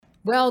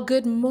Well,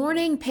 good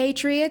morning,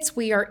 Patriots.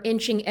 We are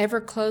inching ever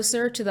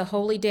closer to the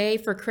holy day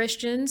for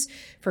Christians.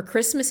 For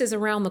Christmas is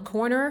around the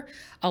corner.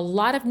 A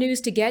lot of news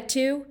to get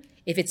to.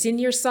 If it's in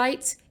your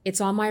sights,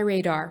 it's on my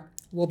radar.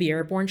 We'll be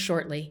airborne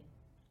shortly.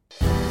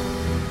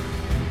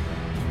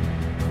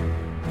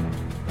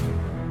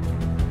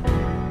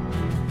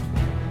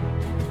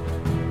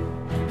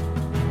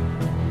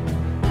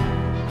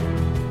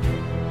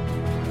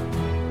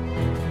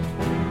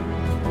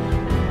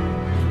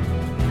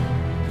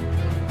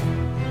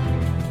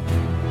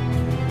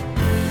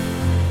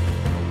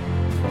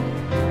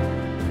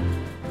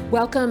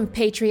 Welcome,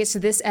 Patriots, to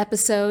this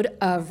episode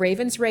of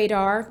Raven's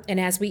Radar. And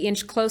as we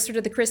inch closer to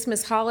the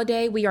Christmas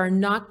holiday, we are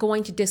not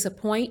going to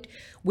disappoint.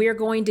 We're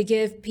going to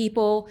give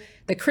people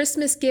the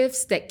Christmas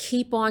gifts that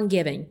keep on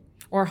giving,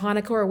 or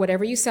Hanukkah, or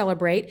whatever you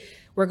celebrate.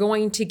 We're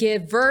going to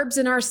give verbs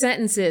in our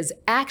sentences,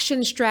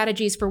 action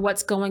strategies for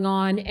what's going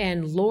on,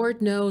 and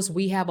Lord knows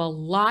we have a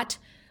lot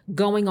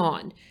going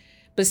on.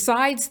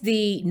 Besides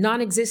the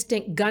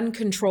non-existent gun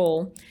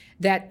control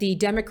that the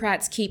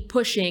Democrats keep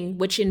pushing,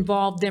 which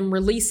involved them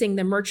releasing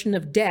the merchant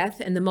of death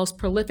and the most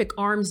prolific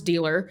arms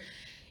dealer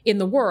in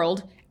the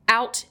world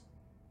out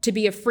to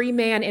be a free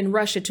man in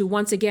Russia to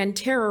once again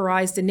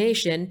terrorize the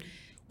nation,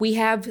 we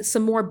have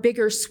some more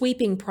bigger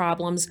sweeping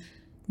problems,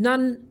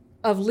 none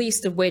of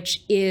least of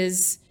which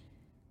is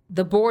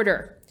the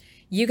border.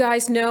 You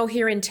guys know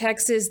here in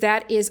Texas,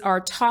 that is our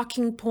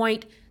talking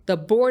point. The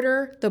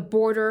border, the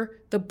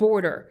border, the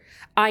border.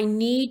 I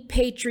need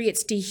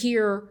Patriots to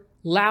hear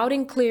loud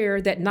and clear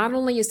that not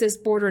only is this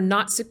border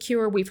not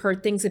secure, we've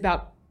heard things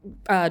about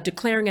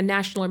declaring a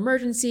national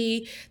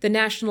emergency, the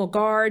National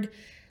Guard.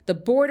 The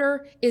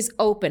border is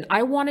open.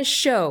 I want to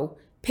show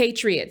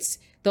Patriots,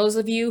 those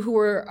of you who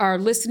are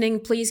listening,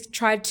 please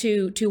try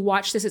to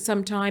watch this at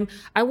some time.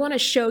 I want to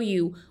show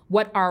you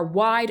what our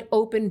wide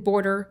open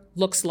border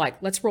looks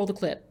like. Let's roll the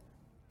clip.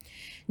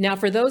 Now,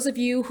 for those of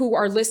you who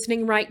are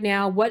listening right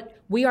now, what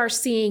we are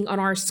seeing on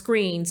our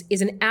screens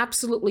is an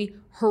absolutely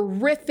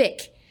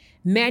horrific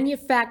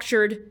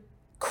manufactured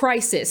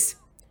crisis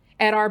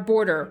at our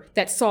border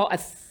that saw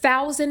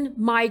 1,000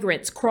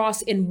 migrants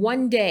cross in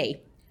one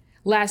day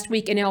last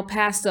week in El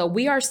Paso.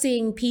 We are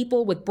seeing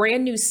people with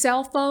brand new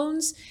cell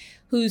phones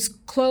whose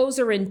clothes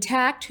are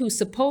intact, who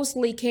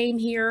supposedly came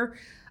here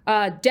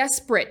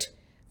desperate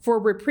for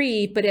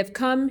reprieve, but have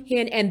come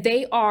in and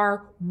they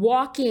are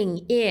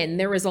walking in.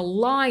 There is a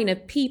line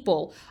of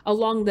people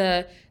along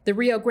the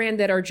Rio Grande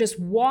that are just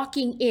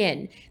walking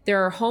in.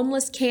 There are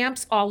homeless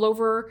camps all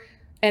over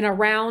and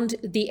around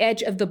the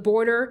edge of the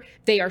border.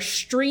 They are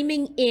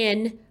streaming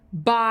in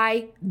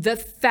by the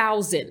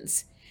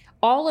thousands.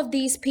 All of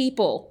these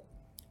people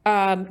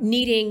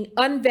needing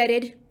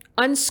unvetted,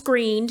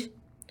 unscreened,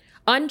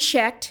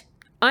 unchecked,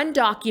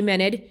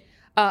 undocumented,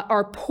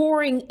 are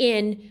pouring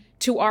in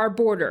to our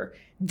border.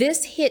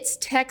 This hits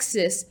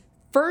Texas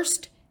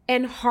first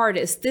and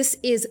hardest. This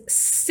is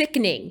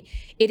sickening.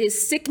 It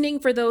is sickening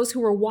for those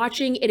who are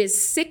watching. It is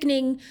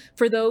sickening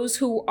for those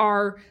who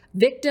are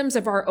victims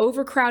of our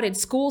overcrowded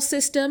school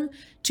system,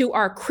 to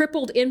our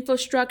crippled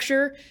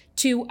infrastructure,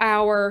 to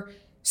our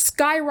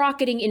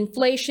skyrocketing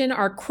inflation,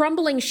 our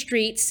crumbling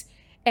streets,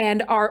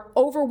 and our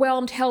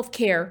overwhelmed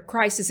healthcare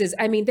crises.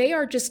 I mean, they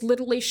are just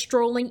literally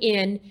strolling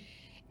in,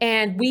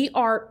 and we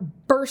are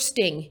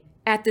bursting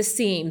at the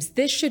seams.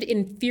 This should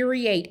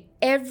infuriate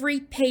every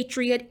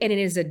patriot, and it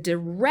is a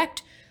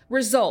direct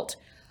result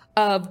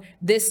of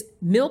this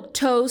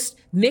milquetoast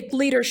Mick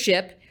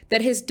leadership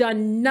that has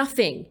done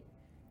nothing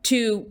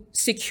to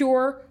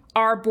secure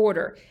our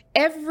border.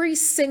 Every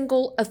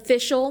single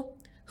official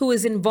who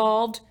is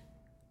involved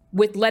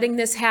with letting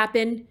this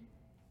happen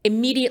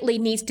immediately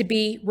needs to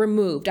be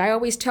removed. I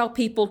always tell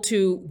people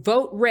to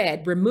vote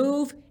red,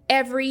 remove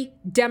every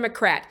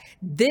Democrat.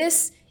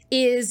 This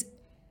is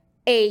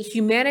a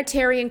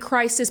humanitarian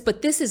crisis,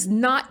 but this is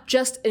not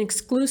just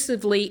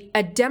exclusively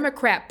a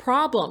Democrat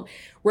problem.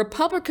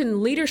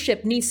 Republican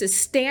leadership needs to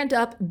stand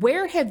up.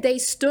 Where have they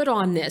stood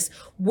on this?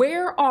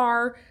 Where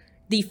are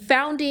the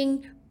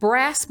founding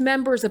brass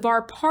members of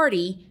our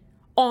party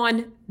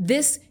on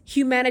this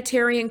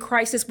humanitarian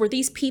crisis where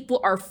these people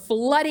are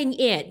flooding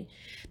in?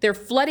 They're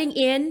flooding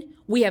in.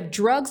 We have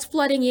drugs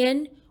flooding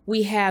in.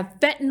 We have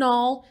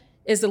fentanyl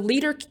is the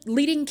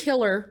leading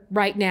killer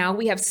right now.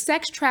 We have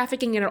sex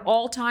trafficking at an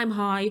all-time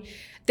high.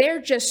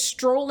 They're just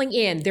strolling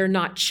in. They're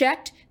not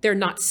checked. They're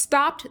not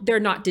stopped. They're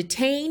not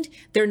detained.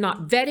 They're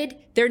not vetted.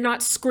 They're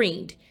not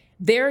screened.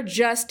 They're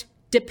just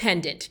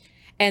dependent.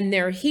 And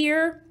they're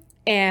here.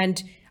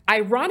 And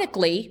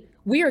ironically,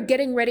 we are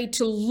getting ready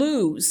to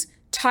lose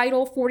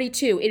Title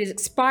 42. It is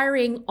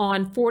expiring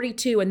on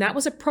 42. And that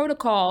was a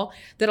protocol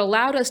that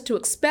allowed us to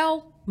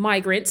expel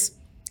migrants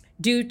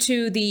due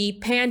to the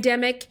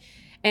pandemic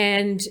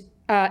and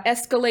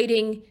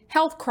escalating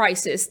health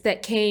crisis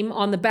that came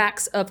on the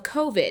backs of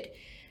COVID.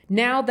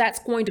 Now that's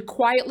going to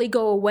quietly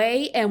go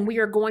away, and we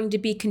are going to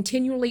be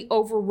continually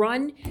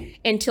overrun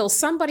until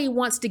somebody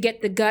wants to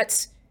get the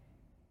guts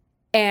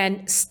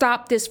and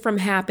stop this from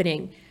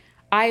happening.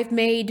 I've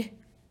made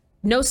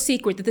no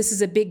secret that this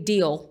is a big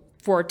deal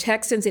for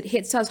Texans. It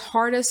hits us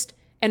hardest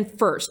and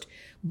first.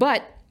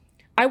 But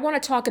I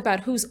want to talk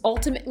about who's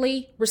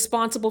ultimately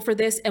responsible for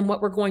this and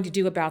what we're going to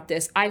do about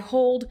this. I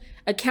hold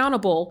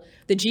accountable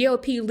the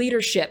GOP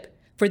leadership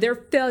for their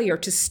failure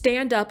to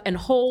stand up and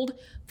hold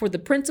for the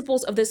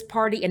principles of this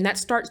party, and that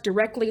starts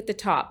directly at the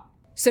top.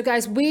 So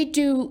guys,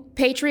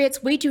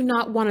 Patriots, we do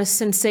not want to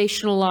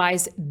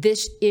sensationalize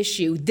this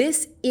issue.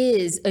 This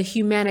is a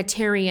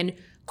humanitarian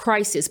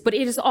crisis, but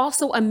it is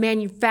also a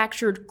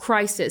manufactured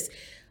crisis.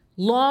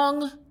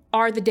 Long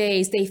are the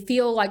days, they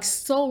feel like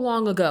so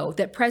long ago,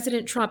 that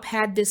President Trump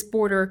had this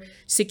border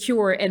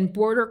secure and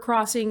border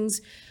crossings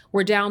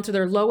were down to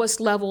their lowest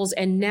levels.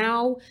 And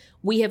now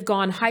we have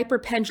gone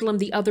hyperpendulum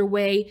the other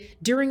way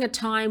during a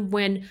time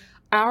when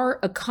our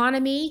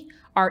economy,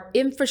 our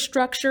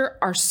infrastructure,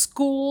 our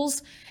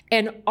schools,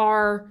 and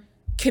our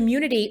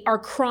community are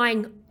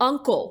crying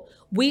uncle.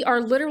 We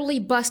are literally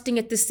busting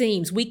at the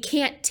seams. We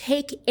can't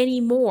take any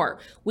more.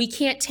 We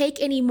can't take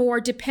any more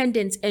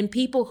dependence and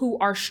people who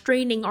are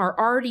straining our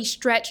already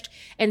stretched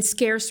and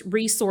scarce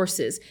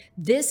resources.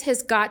 This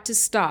has got to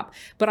stop.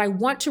 But I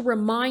want to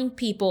remind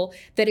people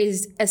that it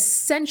is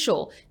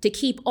essential to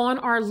keep on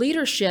our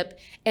leadership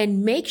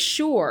and make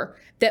sure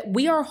that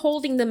we are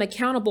holding them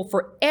accountable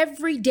for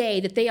every day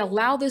that they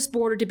allow this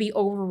border to be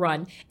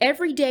overrun,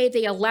 every day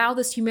they allow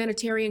this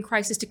humanitarian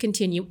crisis to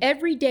continue,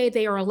 every day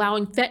they are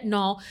allowing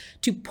fentanyl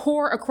to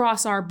pour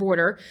across our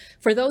border.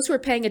 For those who are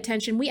paying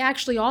attention, we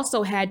actually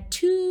also had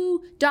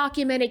 2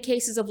 documented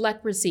cases of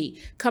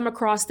leprosy come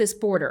across this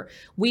border.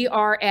 We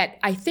are at,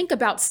 I think,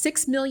 about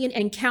 6 million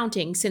and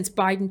counting since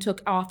Biden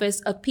took office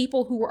of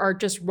people who are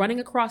just running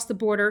across the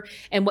border.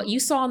 And what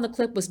you saw in the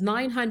clip was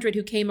 900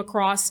 who came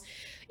across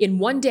in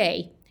one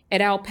day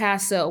at El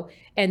Paso,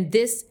 and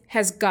this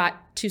has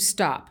got to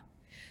stop.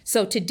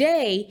 So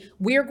today,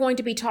 we're going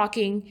to be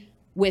talking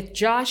with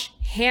Josh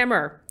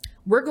Hammer.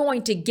 We're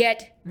going to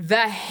get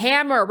the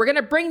hammer. We're going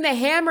to bring the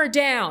hammer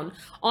down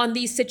on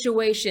these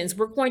situations.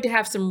 We're going to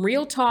have some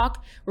real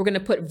talk. We're going to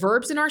put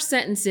verbs in our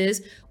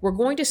sentences. We're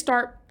going to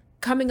start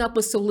coming up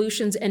with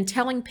solutions and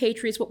telling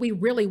Patriots what we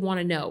really want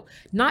to know.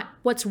 Not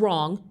what's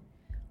wrong.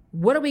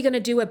 What are we going to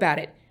do about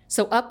it?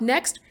 So up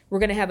next, we're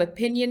going to have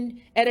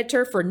opinion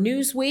editor for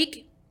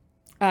Newsweek,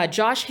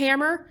 Josh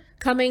Hammer,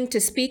 coming to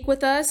speak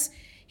with us.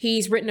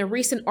 He's written a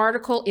recent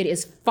article. It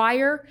is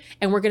fire,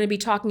 and we're going to be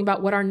talking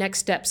about what our next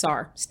steps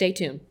are. Stay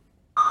tuned.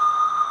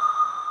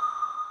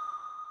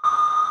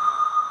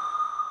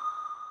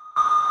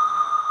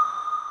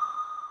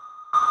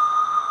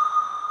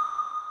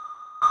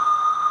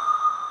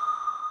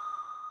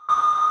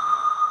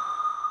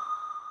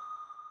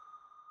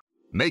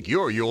 Make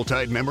your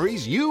Yuletide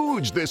memories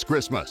huge this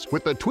Christmas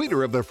with the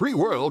Tweeter of the Free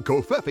World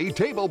Covfefe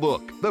Table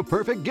Book, the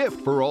perfect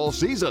gift for all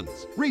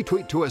seasons.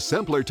 Retweet to a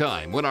simpler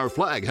time when our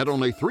flag had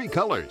only 3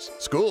 colors,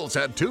 schools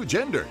had 2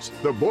 genders,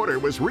 the border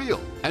was real,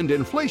 and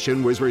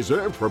inflation was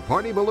reserved for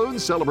party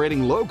balloons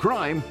celebrating low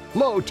crime,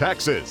 low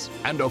taxes,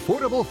 and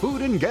affordable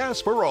food and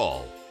gas for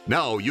all.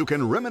 Now you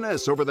can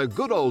reminisce over the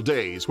good old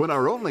days when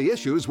our only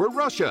issues were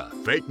Russia,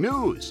 fake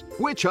news,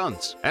 witch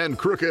hunts, and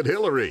crooked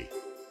Hillary.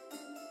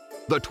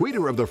 The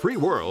Tweeter of the Free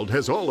World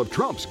has all of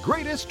Trump's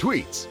greatest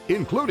tweets,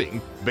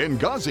 including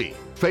Benghazi,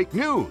 fake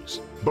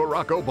news,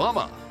 Barack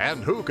Obama,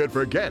 and who could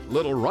forget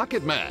Little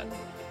Rocket Man?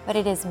 But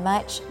it is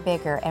much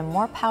bigger and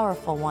more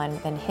powerful one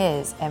than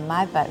his, and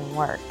my button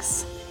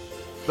works.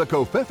 The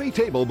Covfefe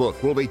Table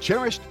Book will be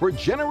cherished for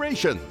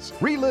generations.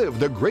 Relive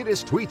the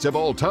greatest tweets of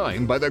all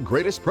time by the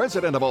greatest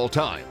president of all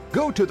time.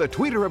 Go to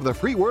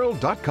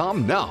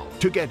thetweeterofthefreeworld.com now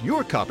to get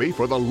your copy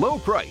for the low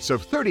price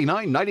of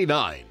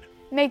 $39.99.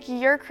 Make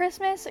your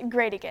Christmas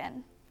great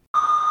again.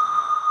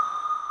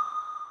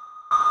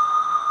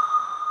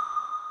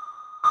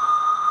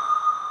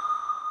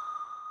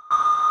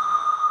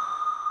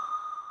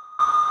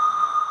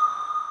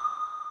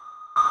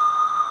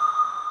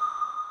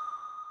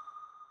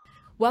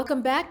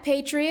 Welcome back,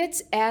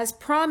 Patriots. As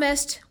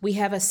promised, we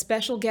have a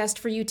special guest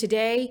for you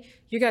today.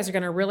 You guys are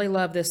going to really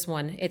love this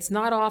one. It's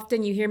not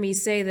often you hear me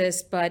say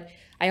this, but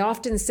I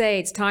often say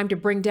it's time to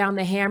bring down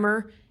the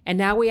hammer, and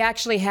now we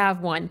actually have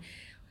one.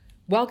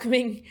 We're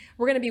going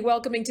to be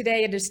welcoming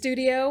today into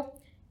studio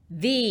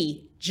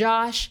the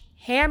Josh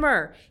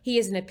Hammer. He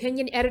is an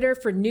opinion editor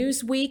for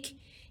Newsweek.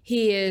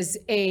 He is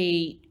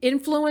a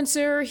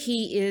influencer.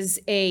 He is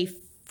a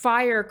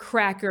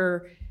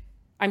firecracker.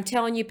 I'm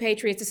telling you,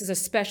 Patriots, this is a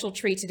special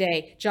treat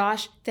today.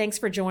 Josh, thanks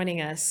for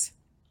joining us.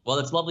 Well,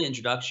 that's a lovely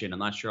introduction. I'm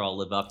not sure I'll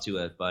live up to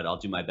it, but I'll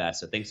do my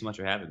best. So thanks so much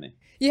for having me.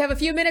 You have a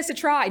few minutes to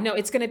try. No,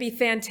 it's going to be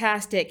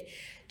fantastic.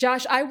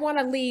 Josh, I want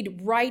to lead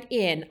right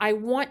in.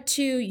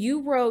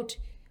 You wrote,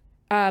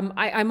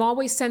 I'm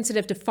always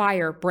sensitive to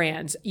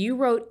firebrands. You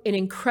wrote an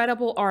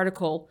incredible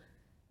article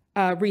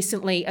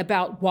recently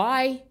about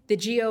why the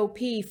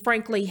GOP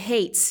frankly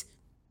hates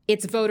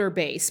its voter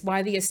base,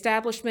 why the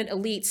establishment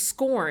elites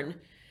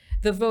scorn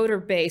the voter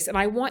base. And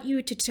I want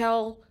you to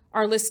tell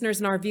our listeners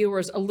and our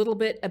viewers a little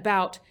bit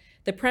about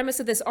the premise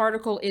of this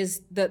article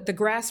is the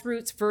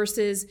grassroots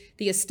versus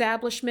the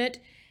establishment,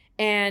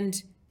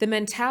 and the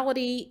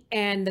mentality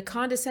and the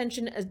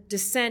condescension,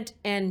 dissent,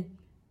 and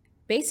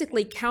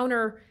basically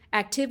counter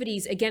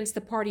activities against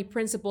the party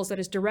principles that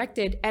is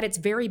directed at its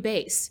very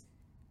base.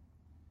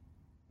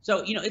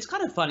 So, it's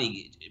kind of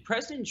funny.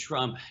 President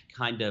Trump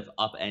kind of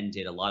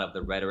upended a lot of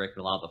the rhetoric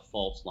and a lot of the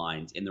fault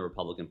lines in the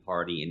Republican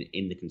Party and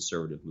in the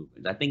conservative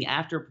movement. I think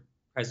after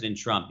President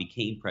Trump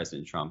became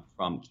President Trump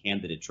from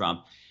candidate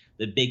Trump,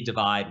 the big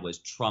divide was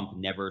Trump,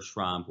 never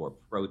Trump, or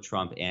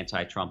pro-Trump,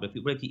 anti-Trump. If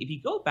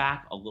you go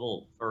back a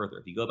little further,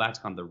 if you go back to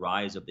kind of the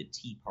rise of the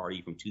Tea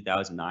Party from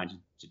 2009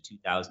 to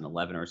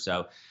 2011 or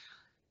so,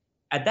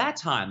 at that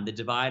time, the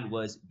divide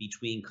was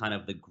between kind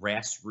of the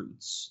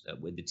grassroots,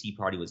 where the Tea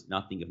Party was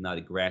nothing if not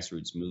a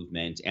grassroots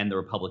movement, and the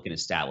Republican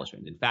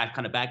establishment. In fact,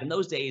 kind of back in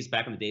those days,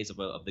 back in the days of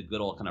the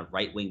good old kind of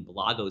right-wing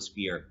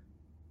blogosphere,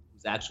 it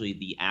was actually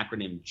the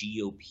acronym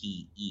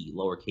GOPE,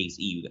 lowercase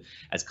e,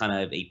 as kind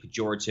of a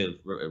pejorative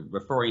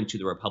referring to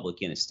the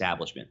Republican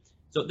establishment.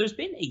 So there's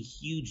been a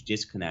huge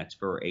disconnect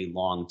for a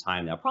long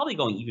time now, probably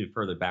going even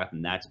further back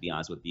than that, to be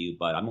honest with you.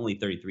 But I'm only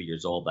 33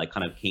 years old, but I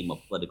kind of came of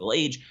political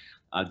age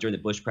during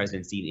the Bush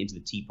presidency into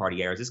the Tea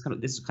Party era. This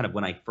is kind of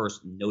when I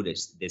first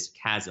noticed this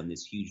chasm,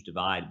 this huge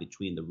divide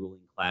between the ruling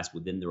class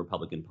within the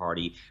Republican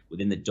Party,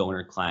 within the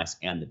donor class,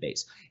 and the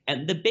base.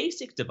 And the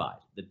basic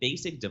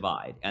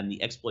divide and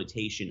the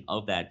exploitation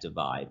of that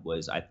divide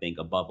was, I think,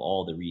 above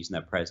all, the reason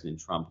that President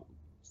Trump,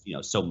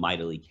 so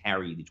mightily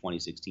carried the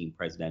 2016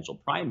 presidential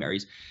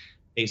primaries,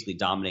 basically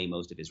dominating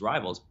most of his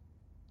rivals.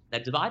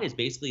 That divide is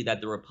basically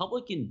that the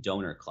Republican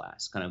donor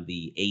class, kind of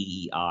the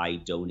AEI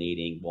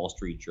donating, Wall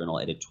Street Journal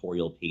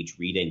editorial page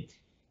reading,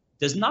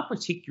 does not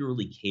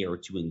particularly care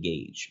to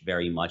engage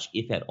very much,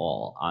 if at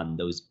all, on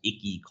those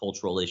icky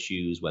cultural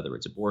issues, whether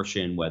it's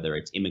abortion, whether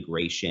it's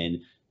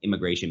immigration.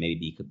 Immigration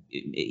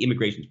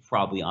is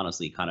probably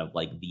honestly kind of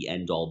like the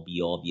end all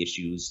be all of the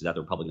issues that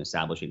the Republican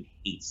establishment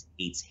hates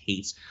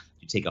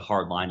to take a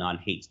hard line on,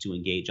 hates to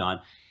engage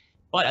on.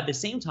 But at the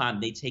same time,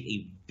 they take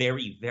a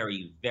very,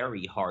 very,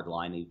 very hard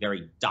line, a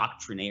very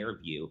doctrinaire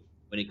view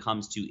when it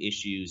comes to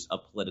issues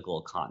of political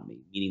economy,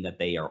 meaning that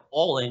they are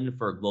all in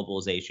for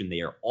globalization.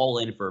 They are all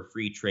in for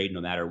free trade,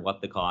 no matter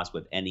what the cost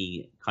with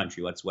any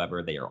country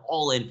whatsoever. They are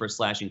all in for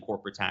slashing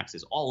corporate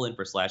taxes, all in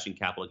for slashing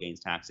capital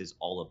gains taxes,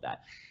 all of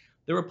that.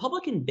 The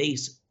Republican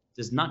base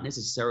does not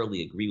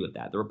necessarily agree with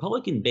that. The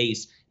Republican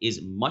base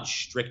is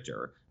much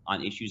stricter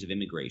on issues of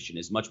immigration,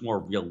 is much more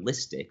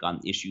realistic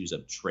on issues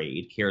of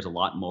trade, cares a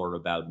lot more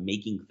about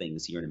making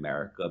things here in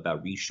America,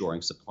 about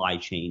reshoring supply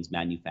chains,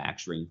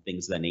 manufacturing,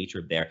 things of that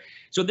nature there.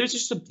 So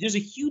there's a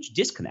huge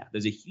disconnect.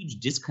 There's a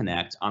huge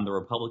disconnect on the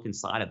Republican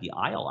side of the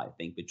aisle, I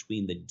think,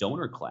 between the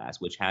donor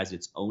class, which has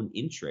its own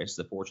interests,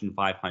 the Fortune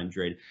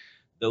 500,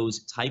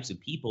 those types of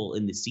people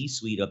in the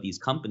C-suite of these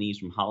companies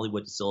from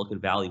Hollywood to Silicon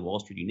Valley, Wall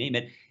Street, you name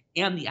it,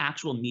 and the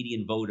actual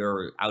median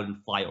voter out in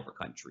flyover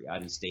country,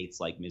 out in states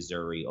like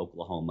Missouri,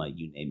 Oklahoma,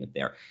 you name it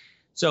there.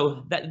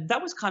 So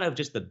that was kind of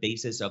just the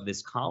basis of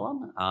this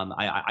column.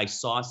 I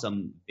saw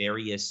some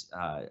various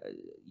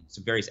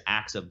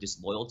acts of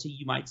disloyalty,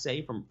 you might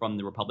say, from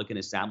the Republican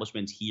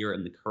establishment here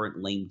in the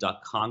current lame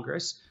duck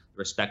Congress. The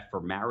Respect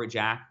for Marriage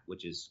Act,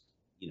 which is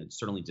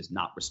certainly does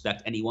not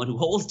respect anyone who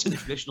holds to the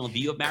traditional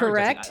view of marriage.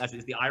 Correct.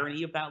 That's the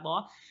irony of that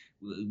law.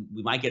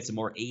 We might get some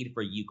more aid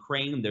for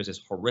Ukraine. There's this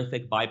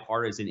horrific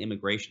bipartisan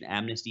immigration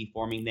amnesty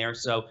forming there.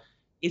 So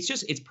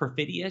it's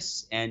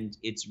perfidious and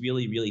it's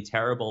really, really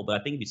terrible.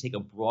 But I think if you take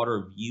a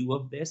broader view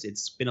of this,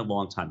 it's been a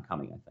long time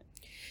coming, I think.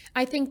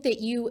 I think that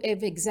you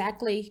have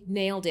exactly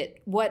nailed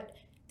it. What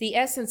the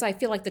essence, I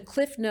feel like the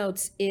Cliff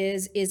Notes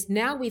is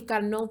now we've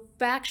got an old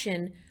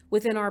faction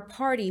within our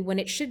party when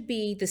it should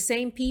be the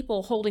same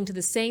people holding to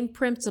the same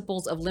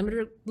principles of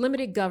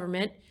limited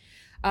government,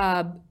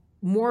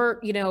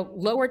 more,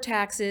 lower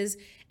taxes,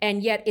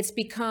 and yet it's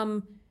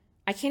become,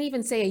 I can't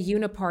even say a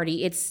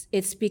uniparty.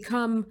 It's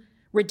become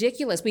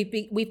ridiculous.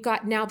 We've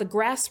got now the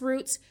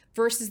grassroots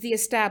versus the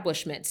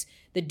establishments,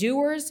 the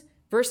doers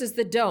versus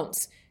the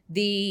don'ts,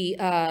 the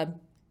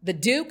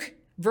Duke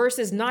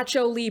versus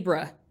Nacho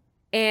Libre,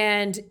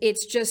 and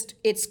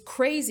it's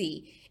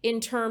crazy in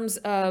terms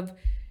of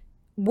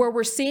where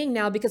we're seeing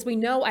now, because we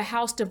know a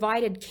house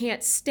divided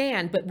can't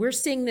stand, but we're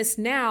seeing this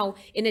now.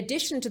 In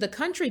addition to the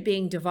country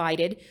being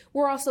divided,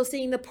 we're also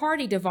seeing the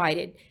party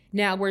divided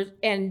now.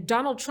 And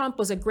Donald Trump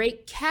was a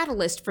great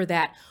catalyst for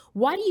that.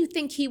 Why do you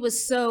think he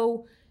was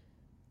so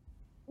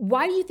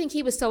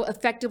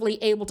effectively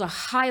able to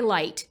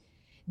highlight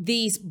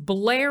these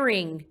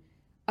blaring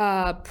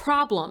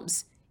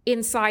problems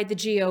inside the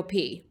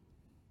GOP?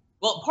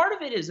 Well, part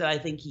of it is that I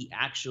think he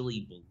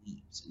actually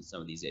believes in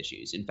some of these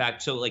issues. In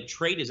fact, so like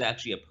trade is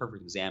actually a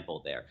perfect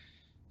example there.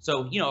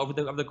 So, over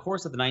the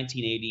course of the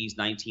 1980s,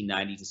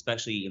 1990s,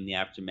 especially in the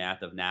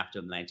aftermath of NAFTA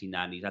in the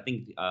 1990s, I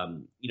think,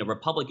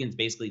 Republicans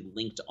basically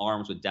linked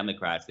arms with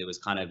Democrats. There was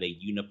kind of a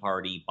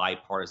uniparty,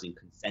 bipartisan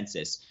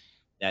consensus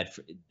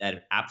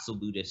that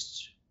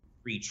absolutist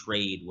free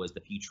trade was the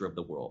future of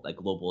the world, that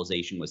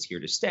globalization was here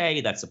to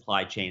stay, that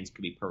supply chains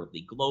could be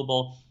perfectly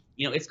global.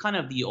 It's kind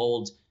of the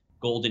old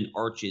golden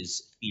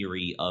arches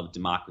theory of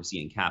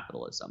democracy and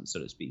capitalism, so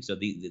to speak. So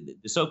the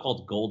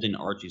so-called golden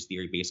arches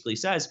theory basically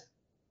says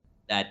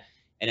that,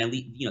 and at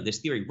least, this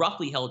theory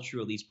roughly held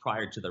true at least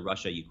prior to the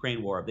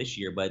Russia-Ukraine war of this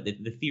year, but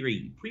the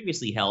theory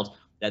previously held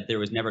that there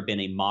has never been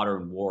a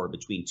modern war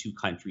between two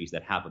countries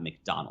that have a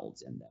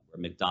McDonald's in them,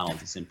 where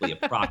McDonald's is simply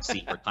a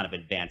proxy for kind of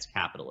advanced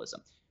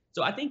capitalism.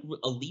 So I think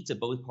elites of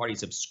both parties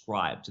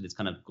subscribe to this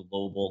kind of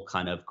global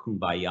kind of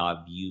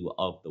kumbaya view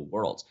of the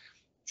world.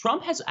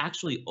 Trump has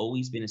actually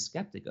always been a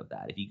skeptic of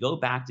that. If you go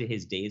back to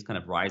his days kind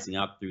of rising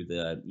up through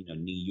the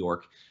New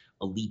York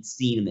elite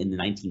scene in the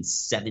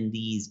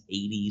 1970s,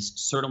 80s,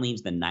 certainly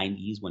into the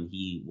 90s when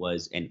he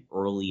was an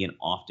early and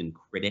often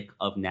critic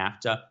of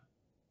NAFTA,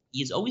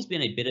 he has always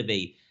been a bit of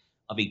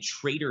a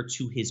traitor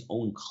to his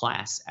own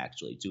class,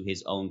 actually, to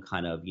his own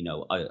kind of,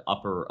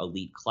 upper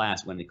elite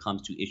class when it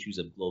comes to issues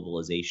of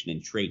globalization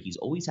and trade. He's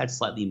always had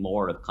slightly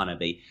more of kind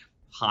of a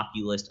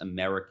populist,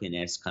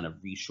 Americanist kind of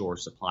reshore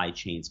supply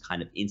chains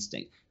kind of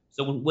instinct.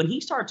 So when he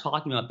started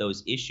talking about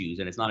those issues,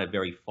 and it's not a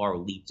very far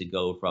leap to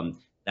go from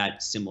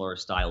that similar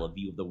style of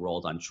view of the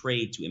world on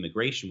trade to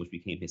immigration, which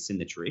became his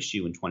signature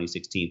issue in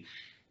 2016,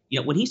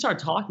 when he started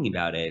talking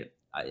about it,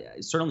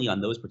 certainly on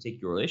those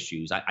particular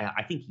issues,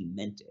 I think he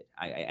meant it.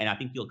 And I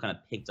think people kind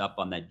of picked up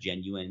on that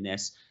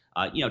genuineness.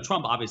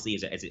 Trump obviously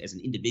as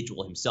an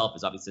individual himself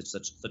is obviously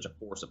such a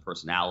force of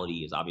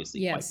personality, is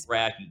obviously quite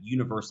brash,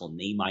 universal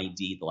name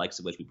ID, the likes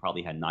of which we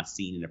probably had not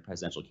seen in a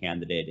presidential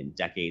candidate in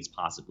decades,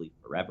 possibly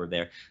forever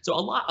there. So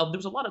there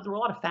were a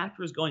lot of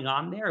factors going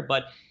on there,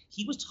 but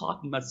he was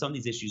talking about some of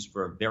these issues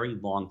for a very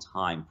long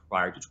time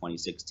prior to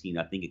 2016.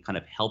 I think it kind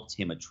of helped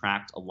him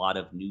attract a lot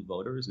of new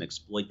voters and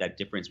exploit that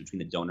difference between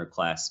the donor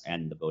class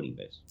and the voting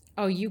base.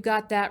 Oh, you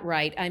got that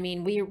right. I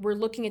mean, we're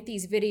looking at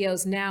these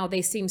videos now.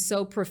 They seem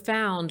so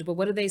profound, but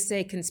what do they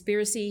say?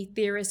 Conspiracy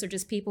theorists are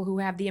just people who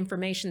have the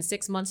information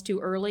 6 months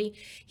too early.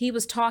 He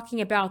was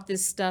talking about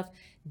this stuff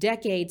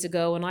decades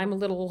ago, and I'm a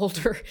little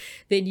older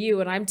than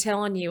you, and I'm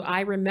telling you, I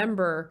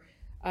remember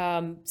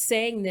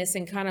saying this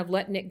and kind of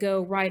letting it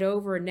go right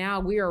over. And now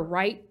we are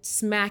right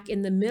smack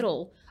in the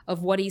middle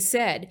of what he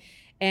said.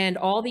 And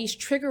all these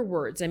trigger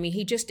words, I mean,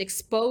 he just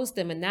exposed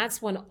them. And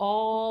that's when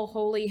all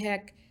holy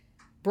heck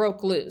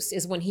broke loose,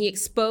 is when he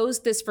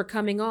exposed this for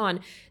coming on.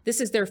 This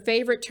is their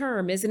favorite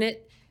term, isn't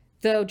it?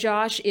 Though,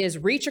 Josh, is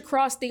reach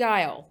across the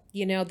aisle.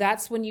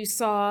 That's when you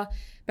saw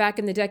back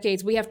in the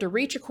decades, we have to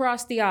reach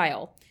across the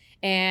aisle.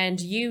 And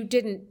you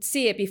didn't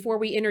see it before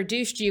we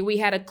introduced you. We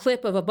had a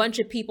clip of a bunch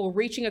of people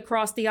reaching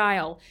across the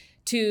aisle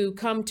to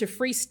come to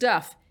free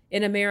stuff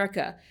in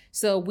America.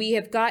 So we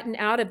have gotten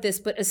out of this,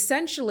 but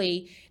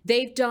essentially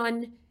they've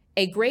done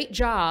a great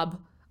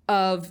job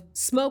of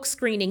smoke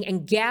screening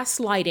and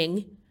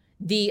gaslighting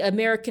the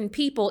American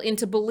people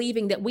into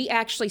believing that we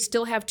actually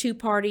still have two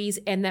parties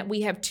and that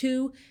we have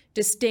two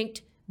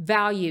distinct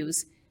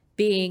values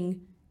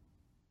being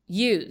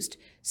used.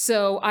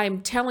 So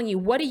I'm telling you,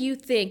 what do you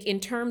think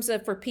in terms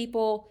of for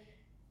people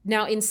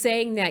now, in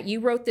saying that you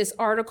wrote this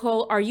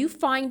article, are you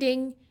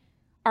finding,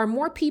 are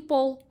more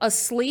people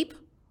asleep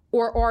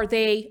or are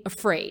they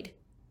afraid?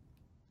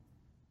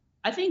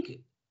 I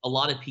think a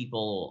lot of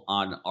people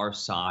on our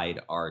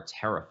side are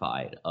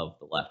terrified of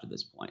the left at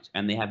this point,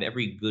 and they have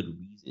every good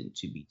reason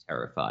to be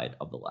terrified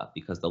of the left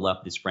because the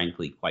left is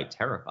frankly quite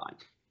terrifying.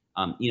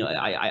 On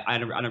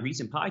a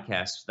recent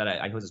podcast that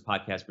I host this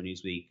podcast for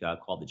Newsweek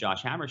called The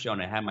Josh Hammer Show,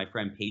 and I had my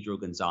friend Pedro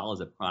Gonzalez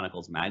of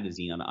Chronicles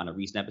Magazine on a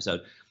recent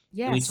episode.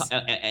 Yes.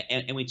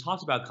 And we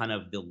talked about kind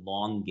of the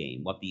long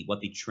game, what the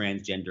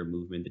transgender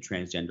movement, the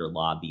transgender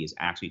lobby is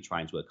actually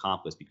trying to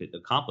accomplish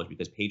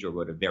because Pedro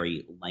wrote a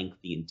very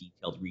lengthy and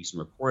detailed recent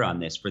report on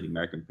this for the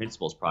American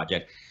Principles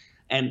Project.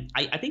 And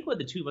I think what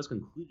the two of us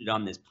concluded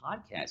on this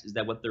podcast is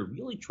that what they're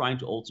really trying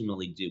to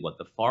ultimately do, what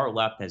the far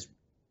left has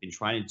been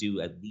trying to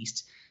do at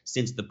least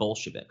since the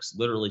Bolsheviks,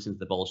 literally since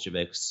the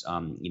Bolsheviks, in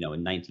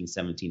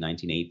 1917,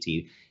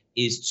 1918,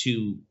 is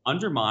to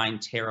undermine,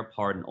 tear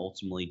apart, and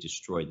ultimately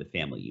destroy the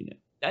family unit.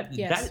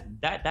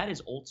 That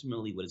is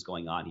ultimately what is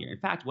going on here. In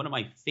fact, one of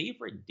my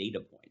favorite data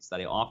points that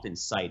I often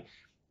cite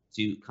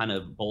to kind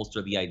of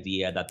bolster the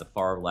idea that the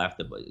far left,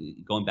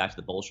 going back to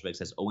the Bolsheviks,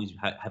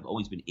 have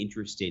always been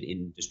interested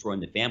in destroying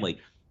the family.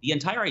 The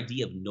entire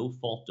idea of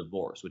no-fault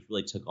divorce, which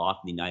really took off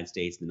in the United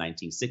States in the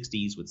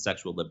 1960s with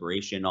sexual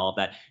liberation and all of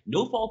that,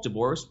 no-fault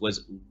divorce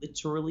was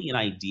literally an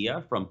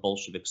idea from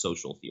Bolshevik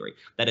social theory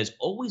that has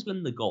always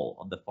been the goal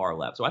of the far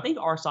left. So I think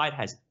our side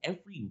has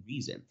every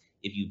reason,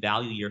 if you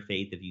value your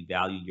faith, if you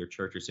value your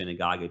church or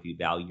synagogue, if you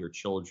value your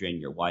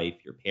children, your wife,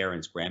 your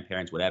parents,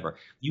 grandparents, whatever,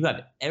 you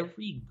have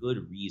every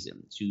good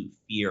reason to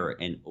fear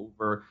an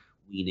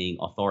overweening,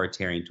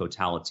 authoritarian,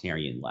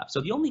 totalitarian left.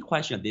 So the only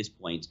question at this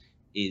point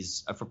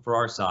is for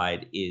our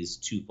side is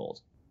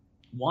twofold.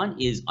 One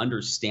is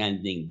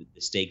understanding the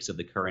stakes of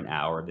the current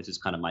hour. This is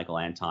kind of Michael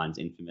Anton's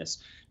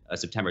infamous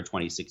September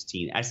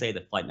 2016 essay,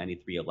 the Flight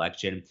 93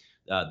 election,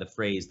 the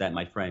phrase that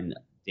my friend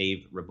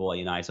Dave Raboy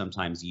and I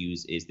sometimes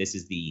use is this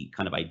is the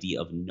kind of idea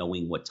of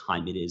knowing what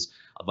time it is,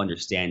 of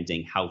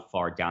understanding how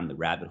far down the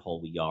rabbit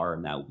hole we are,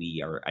 and that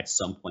we are at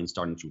some point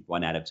starting to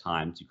run out of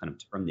time to kind of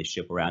turn this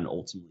ship around,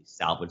 ultimately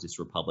salvage this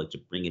republic, to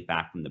bring it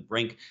back from the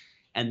brink.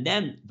 And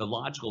then the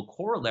logical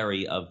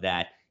corollary of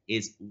that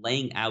is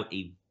laying out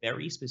a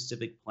very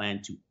specific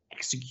plan to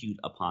execute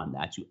upon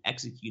that,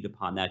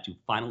 to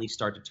finally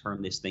start to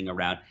turn this thing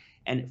around,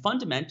 and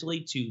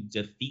fundamentally to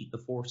defeat the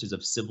forces of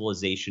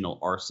civilizational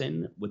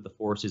arson with the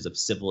forces of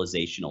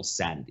civilizational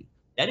sanity.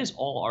 That is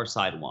all our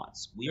side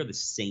wants. We are the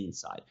sane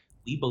side.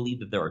 We believe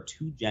that there are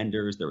two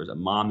genders. There is a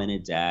mom and a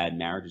dad.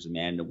 Marriage is a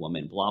man and a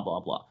woman, blah, blah,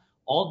 blah.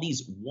 All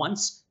these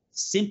once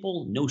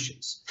simple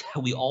notions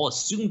that we all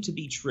assume to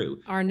be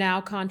true are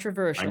now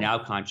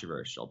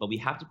controversial. But we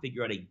have to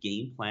figure out a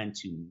game plan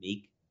to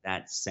make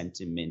that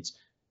sentiment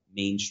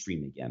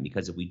mainstream again,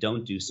 because if we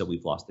don't do so,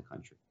 we've lost the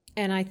country.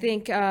 And I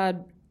think,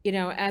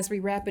 as we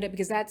wrap it up,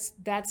 because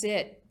that's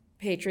it,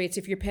 Patriots,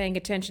 if you're paying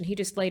attention, he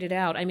just laid it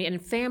out. I mean,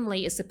 and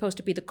family is supposed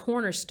to be the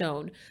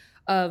cornerstone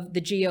of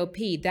the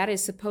GOP. That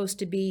is supposed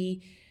to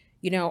be,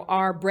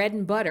 our bread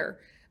and butter.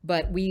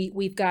 But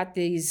we've got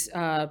these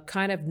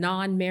kind of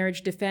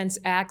non-marriage defense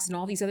acts and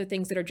all these other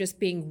things that are just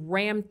being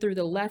rammed through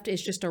the left.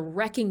 Is just a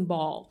wrecking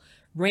ball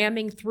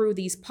ramming through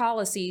these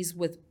policies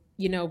with,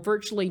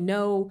 virtually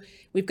no.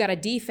 We've got a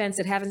defense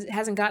that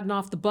hasn't gotten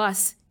off the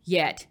bus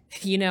yet,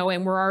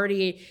 and we're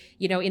already,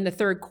 in the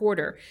third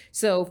quarter.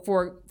 So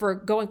for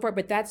going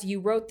forward, but you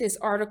wrote this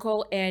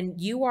article and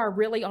you are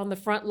really on the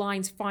front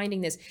lines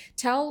finding this.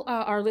 Tell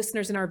our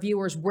listeners and our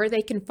viewers where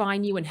they can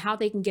find you and how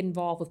they can get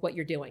involved with what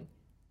you're doing.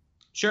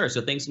 Sure.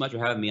 So thanks so much for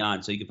having me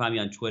on. So you can find me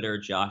on Twitter,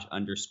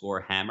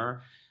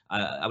 Josh_Hammer.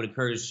 I would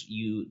encourage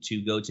you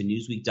to go to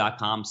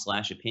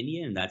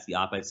newsweek.com/opinion. And that's the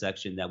op-ed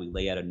section that we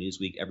lay out on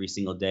Newsweek every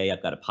single day.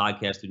 I've got a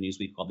podcast through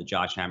Newsweek called The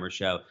Josh Hammer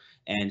Show.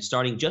 And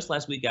starting just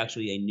last week,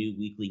 actually, a new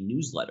weekly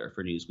newsletter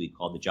for Newsweek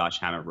called The Josh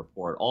Hammer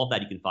Report. All of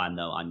that you can find,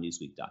 though, on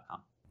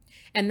newsweek.com.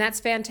 And that's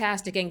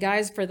fantastic. And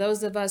guys, for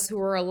those of us who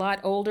are a lot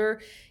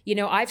older,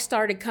 I've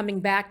started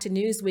coming back to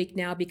Newsweek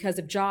now because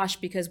of Josh,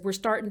 because we're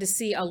starting to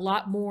see a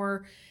lot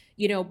more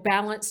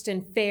balanced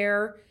and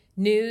fair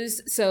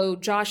news. So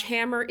Josh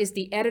Hammer is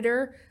the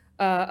editor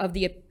of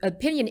the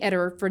Opinion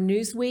Editor for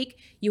Newsweek.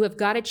 You have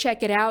got to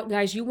check it out,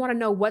 guys. You want to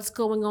know what's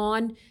going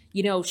on,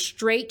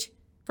 straight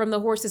from the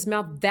horse's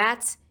mouth.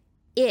 That's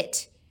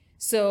it.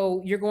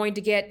 So you're going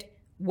to get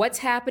what's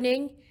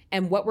happening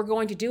and what we're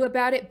going to do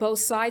about it, both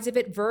sides of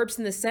it, verbs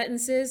in the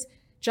sentences.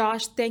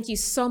 Josh, thank you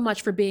so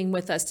much for being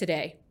with us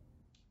today.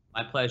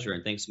 My pleasure.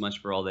 And thanks so much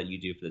for all that you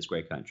do for this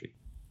great country.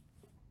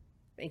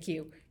 Thank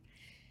you.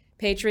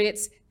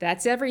 Patriots,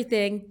 that's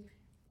everything.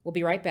 We'll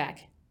be right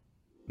back.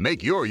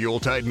 Make your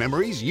Yuletide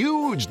memories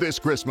huge this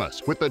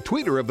Christmas with the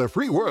Tweeter of the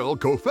Free World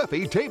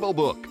Covfefe Table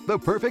Book, the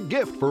perfect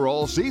gift for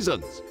all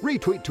seasons.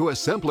 Retweet to a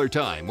simpler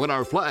time when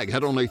our flag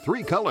had only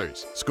 3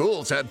 colors,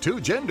 schools had 2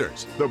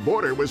 genders, the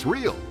border was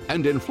real,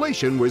 and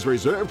inflation was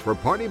reserved for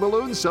party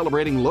balloons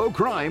celebrating low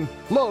crime,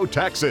 low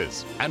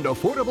taxes, and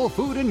affordable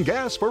food and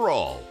gas for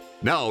all.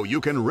 Now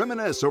you can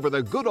reminisce over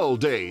the good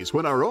old days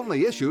when our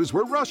only issues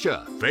were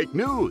Russia, fake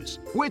news,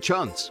 witch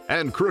hunts,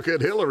 and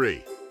crooked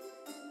Hillary.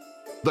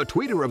 The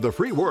Tweeter of the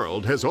Free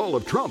World has all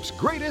of Trump's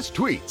greatest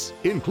tweets,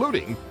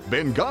 including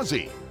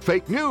Benghazi,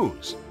 fake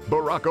news,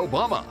 Barack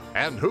Obama,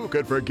 and who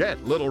could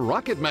forget Little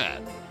Rocket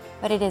Man?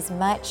 But it is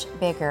much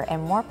bigger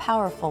and more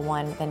powerful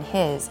one than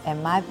his,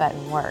 and my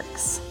button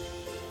works.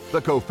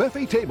 The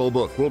Covfefe Table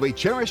Book will be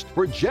cherished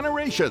for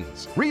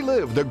generations.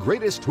 Relive the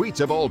greatest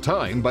tweets of all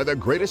time by the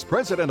greatest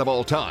president of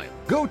all time.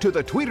 Go to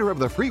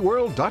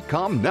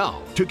thetweeterofthefreeworld.com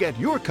now to get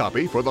your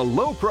copy for the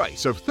low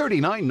price of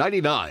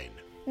 $39.99.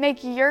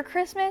 Make your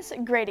Christmas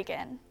great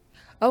again.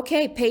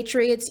 Okay,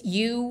 Patriots,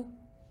 you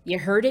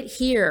heard it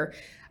here.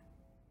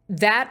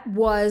 That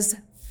was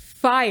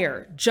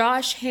fire.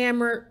 Josh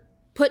Hammer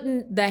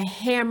putting the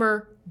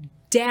hammer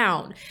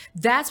down.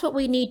 That's what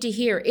we need to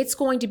hear. It's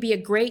going to be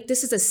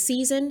this is a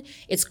season.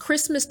 It's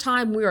Christmas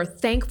time. We are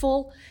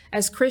thankful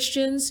as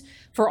Christians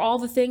for all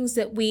the things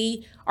that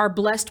we are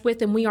blessed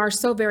with, and we are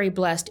so very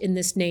blessed in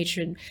this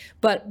nation.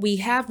 But we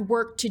have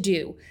work to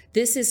do.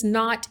 This is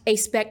not a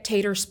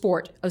spectator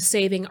sport of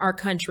saving our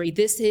country.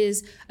 This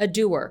is a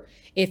doer.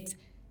 If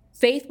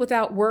faith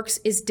without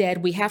works is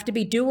dead, we have to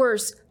be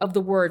doers of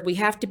the word. We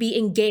have to be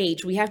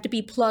engaged. We have to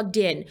be plugged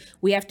in.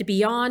 We have to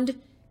be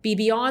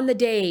beyond the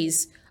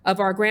days of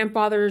our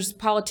grandfathers,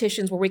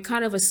 politicians, where we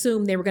kind of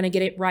assume they were going to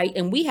get it right.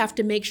 And we have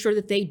to make sure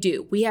that they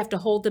do. We have to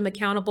hold them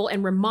accountable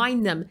and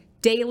remind them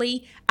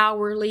daily,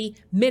 hourly,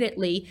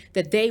 minutely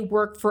that they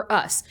work for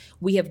us.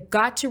 We have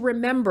got to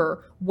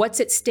remember what's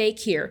at stake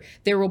here.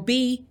 There will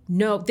be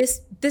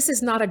this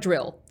is not a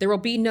drill. There will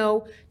be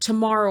no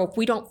tomorrow if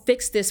we don't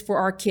fix this for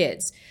our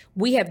kids.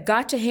 We have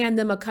got to hand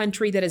them a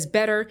country that is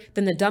better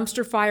than the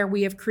dumpster fire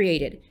we have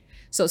created.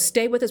 So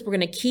stay with us. We're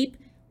going to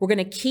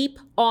keep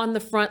on the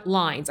front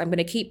lines. I'm going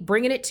to keep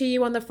bringing it to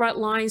you on the front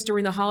lines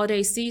during the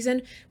holiday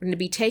season. We're going to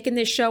be taking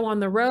this show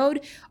on the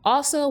road.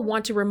 Also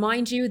want to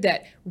remind you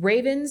that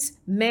Raven's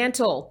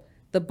Mantle,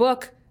 The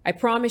book, I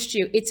promised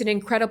you, it's an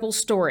incredible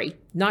story.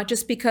 Not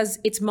just because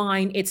it's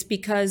mine, it's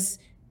because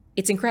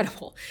it's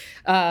incredible.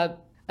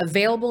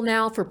 Available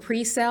now for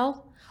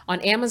pre-sale on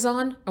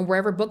Amazon and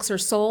wherever books are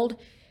sold.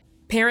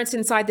 Parents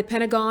Inside the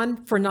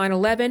Pentagon for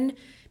 9/11,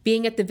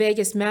 being at the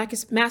Vegas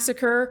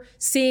massacre,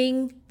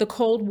 seeing the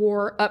Cold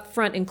War up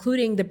front,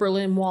 including the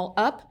Berlin Wall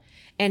up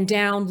and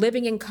down,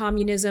 living in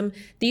communism.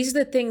 These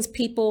are the things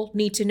people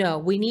need to know.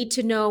 We need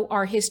to know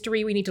our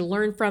history. We need to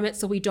learn from it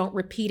so we don't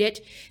repeat it.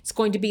 It's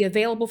going to be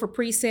available for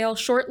pre-sale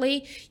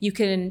shortly. You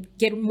can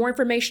get more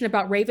information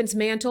about Raven's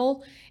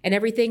Mantle and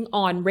everything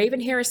on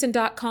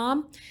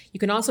ravenharrison.com. You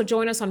can also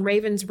join us on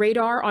Raven's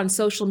Radar on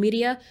social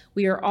media.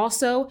 We are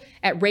also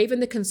at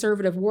Raven the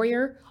Conservative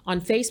Warrior on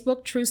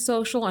Facebook, Truth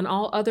Social, and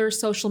all other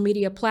social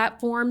media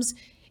platforms.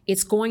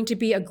 It's going to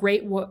be a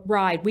great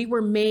ride. We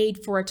were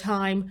made for a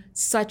time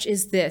such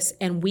as this,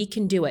 and we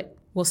can do it.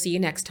 We'll see you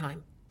next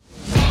time.